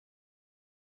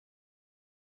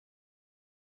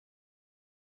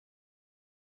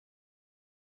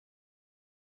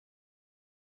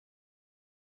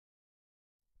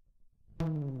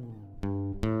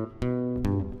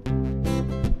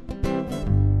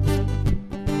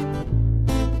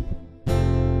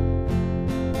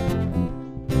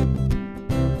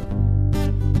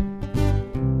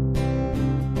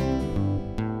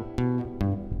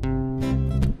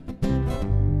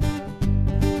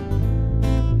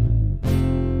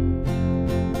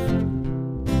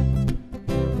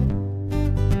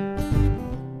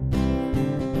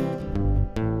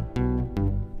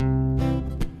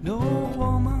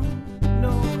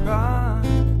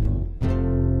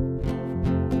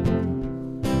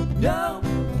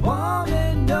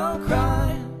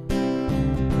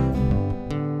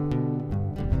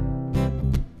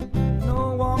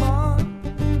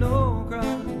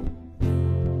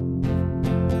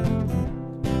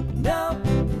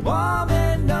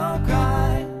woman, no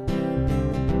cry.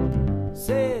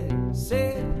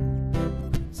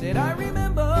 Said I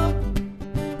remember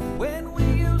when we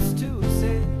used to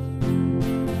sit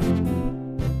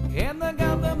in the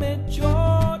government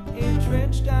yard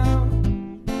entrenched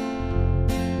down,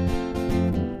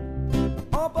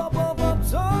 up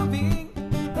observing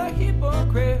the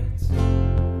hypocrites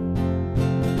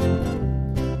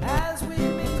as we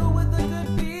mingle with the good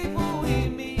people we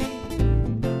meet.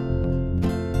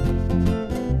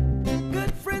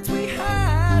 Good friends we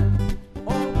had,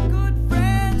 or good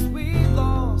friends we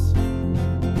lost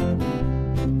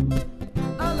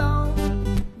along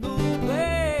the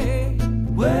way.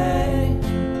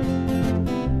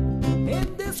 In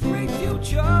this great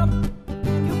future,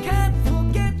 you can't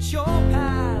forget your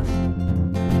past,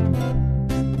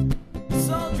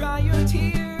 so dry your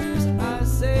tears, I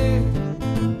say,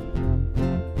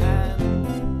 and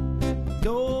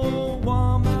no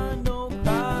woman, no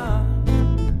cry.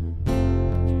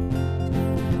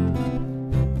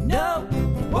 No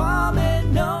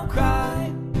woman, no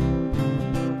cry.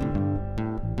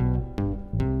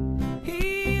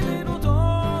 Hey, little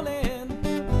darling,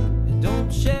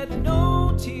 don't shed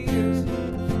no tears.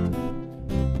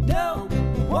 No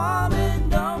woman,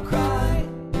 don't cry.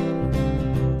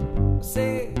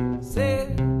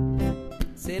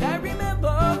 Said I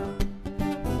remember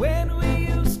when we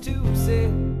used to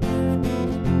sit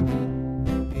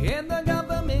in the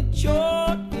government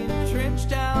yard entrenched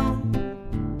down.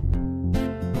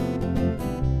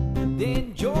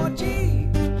 Then Georgie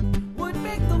would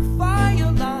make the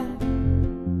fire line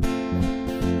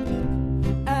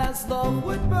as love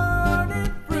would burn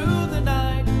it through the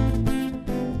night.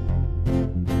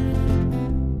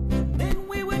 Then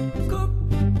we would cook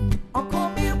or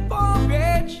cornmeal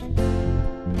porridge,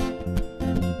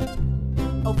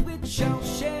 of which I'll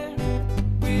share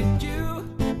with you.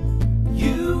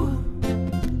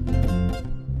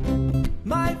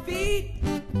 My feet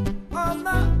are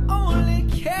the only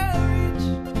carriage,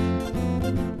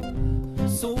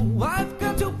 so I've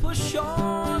got to push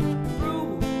on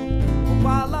through.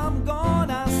 While I'm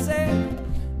gone, I say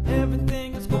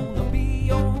everything is gonna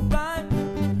be alright.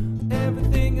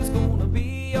 Everything is gonna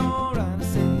be alright. I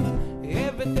say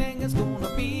everything is gonna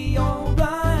be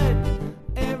alright.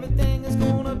 Everything is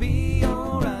gonna be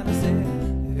alright. I say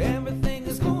everything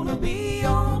is gonna be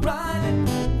alright.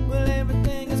 Well,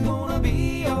 everything is gonna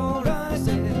be alright. I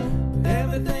say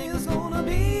everything is gonna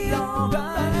be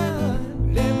alright.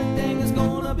 Everything is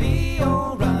gonna be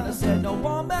alright. I said no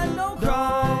woman, no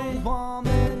cry.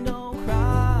 Woman, no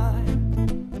cry.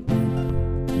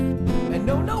 And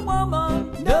no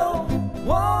woman, no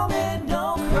woman,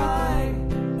 no cry.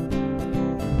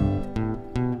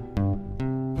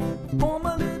 Oh,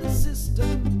 my little sister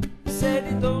said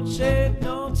it, don't shed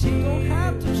no tears. Don't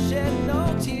have to shed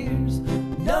no tears.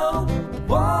 No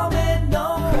woman,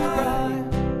 no cry.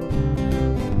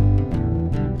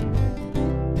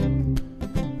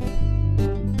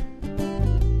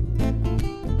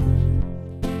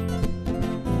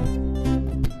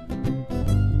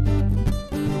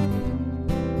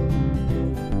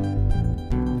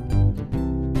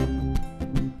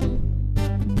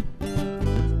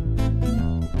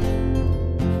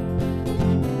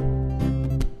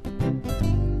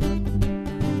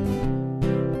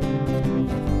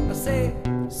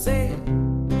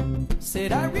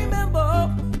 Said I remember